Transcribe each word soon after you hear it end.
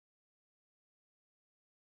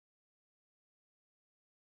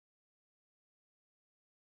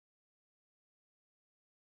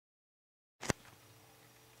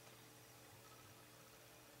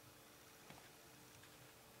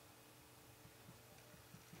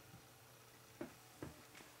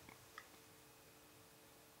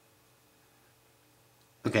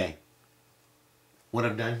Okay. What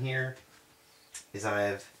I've done here is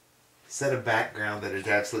I've set a background that is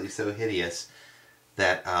absolutely so hideous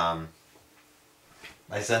that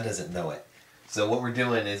my son doesn't know it. So what we're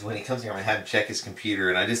doing is when he comes here, I'm going to have him check his computer,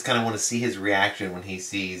 and I just kind of want to see his reaction when he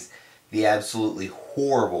sees the absolutely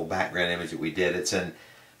horrible background image that we did. It's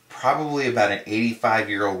probably about an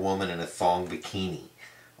 85-year-old woman in a thong bikini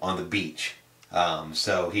on the beach.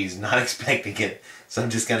 So he's not expecting it. So I'm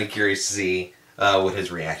just kind of curious to see what his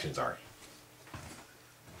reactions are.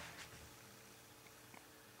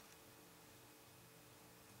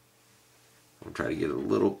 I'll try to get a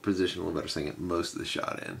little position a little better so I can get most of the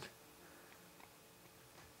shot in.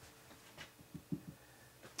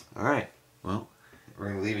 Alright, well, we're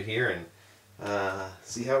going to leave it here and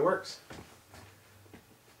see how it works.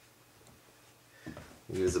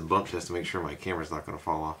 Give this a bump test to make sure my camera's not going to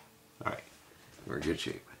fall off. Alright, we're in good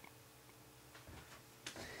shape.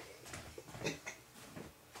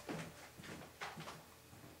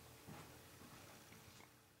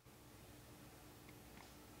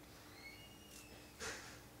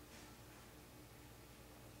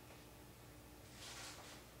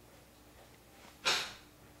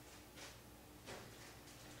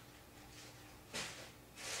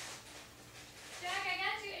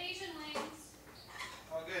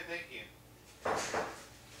 Thank you.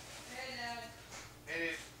 Hey, Dad. Hey,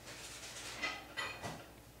 dude.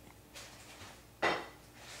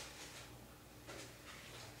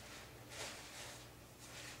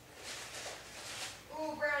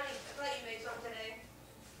 Ooh, Brownie, I thought you made something today.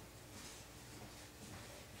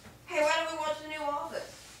 Hey, why don't we watch the new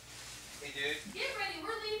Office? Hey, dude. Get ready,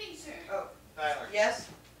 we're leaving soon. Oh, Tyler. yes?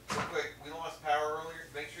 Real quick, we lost power earlier.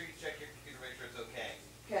 Make sure you check your computer, make sure it's okay.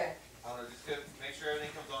 Okay. I don't know, just go, make sure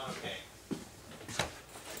everything comes on okay.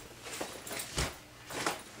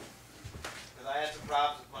 Because I had some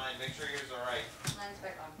problems with mine. Make sure yours is alright. Mine's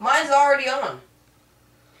back on. Mine's already on.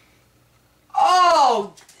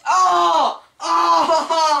 Oh! Oh!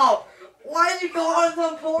 Oh! Why did you go on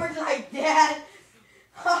some porn like that?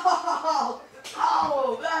 Oh!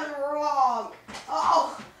 Oh! That's wrong!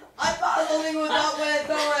 Oh! I thought something was up when it's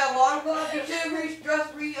over that alarm clock. You should have just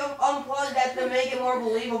unplugged that to make it more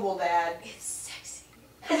believable, Dad. It's sexy.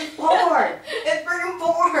 It's porn! It's freaking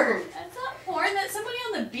porn! That's not porn, that's somebody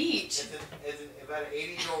on the beach. It's about an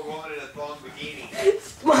 80-year-old woman in a thong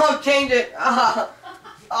bikini. Mom, change it!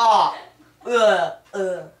 Ugh. That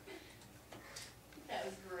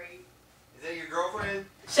was great. Is that your girlfriend?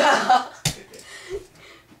 Shut up!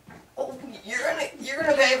 Oh, you're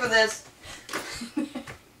gonna pay for this.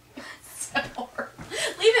 So horrible.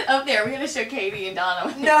 Leave it up there. We gotta show Katie and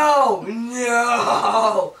Donna. No!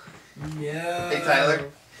 No! No! Hey, Tyler.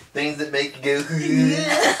 Things that make you go.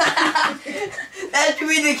 That should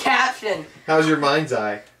be the caption. How's your mind's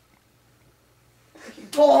eye?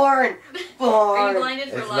 Porn! Are Porn! you blinded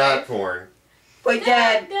for It's life? not porn. Wait,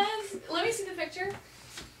 Dad, Let me see the picture.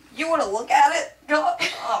 you wanna look at it? Go.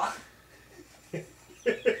 Oh.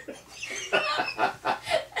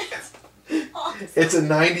 Awesome. It's a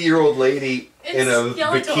 90-year-old lady in a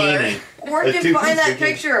Skeletor. bikini. Where'd A you find that bikini.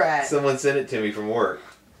 picture at? Someone sent it to me from work.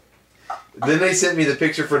 Then they sent me the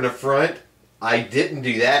picture from the front. I didn't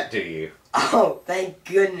do that to you. Oh, thank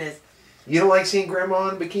goodness. You don't like seeing Grandma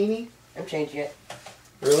in a bikini? I'm changing it.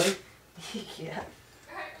 Really? Yeah.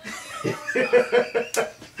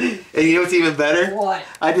 And you know what's even better? What?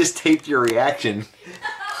 I just taped your reaction.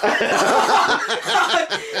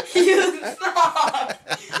 You suck!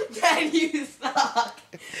 Dad, you suck!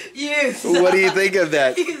 You suck! What do you think of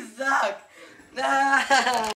that? You suck!